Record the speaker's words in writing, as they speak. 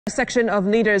section of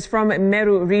leaders from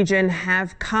Meru region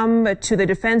have come to the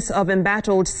defense of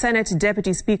embattled Senate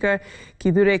Deputy Speaker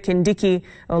Kithure Kindiki,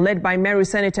 led by Meru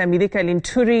Senator Mithika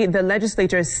Linturi. The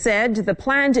legislators said the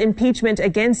planned impeachment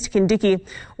against Kindiki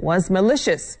was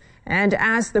malicious and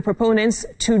asked the proponents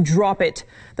to drop it.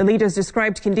 The leaders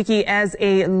described Kindiki as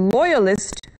a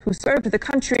loyalist who served the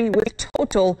country with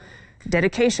total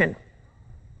dedication.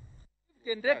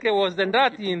 Kindiki was the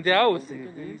dirty in the house.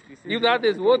 If that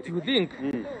is what you think,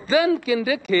 then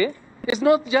Kindiki is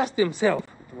not just himself.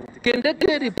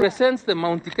 Kindiki represents the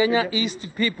Mount Kenya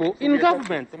East people in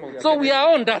government. So we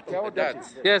are on that.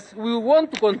 Yes, we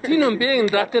want to continue being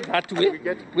dirty that way.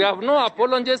 We have no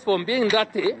apologies for being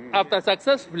dirty after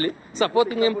successfully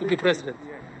supporting him to be president.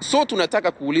 So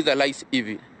tunataka kuuliza rais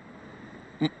hivi.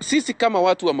 Sisi kama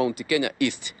watu wa Mount Kenya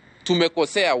East,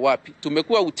 tumekosea wapi?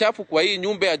 Tumekuwa uchafu kwa hii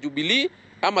nyumba ya Jubilee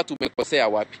ama tumekosea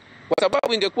wapi? Kwa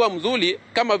sababu ingekuwa mzuri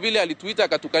kama vile alituita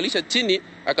akatukalisha chini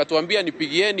akatuambia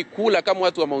nipigieni kula kama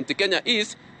watu wa Mount Kenya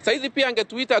East. Saizi pia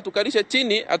angetuita atukalisha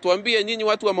chini atuambie nyinyi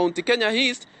watu wa Mount Kenya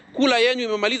East kula yenu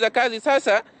imemaliza kazi,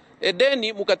 sasa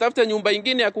edeni mkatafuta nyumba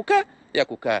nyingine ya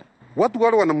kukaa. Watu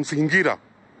wale wanamsingira,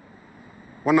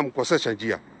 wanamkosesha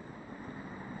njia.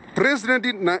 President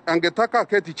angetaka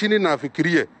aketi chini na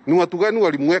afikirie ni watu gani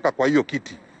walimweka kwa hiyo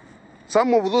kiti.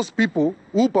 Some of those people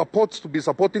who purports to be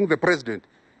supporting the president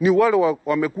ni wale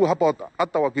wamekuwa hapa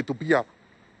hata wakitupia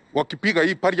wakipiga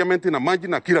hii parliament na maji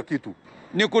na kila kitu.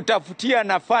 Ni kutafutia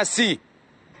nafasi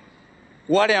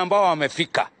wale ambao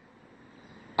wamefika.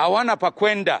 Hawana pa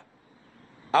kwenda.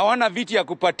 Hawana viti ya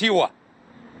kupatiwa.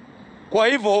 Kwa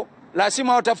hivyo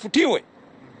lazima watafutiwe.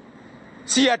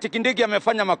 Si ati Kindiki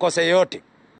amefanya makosa yote.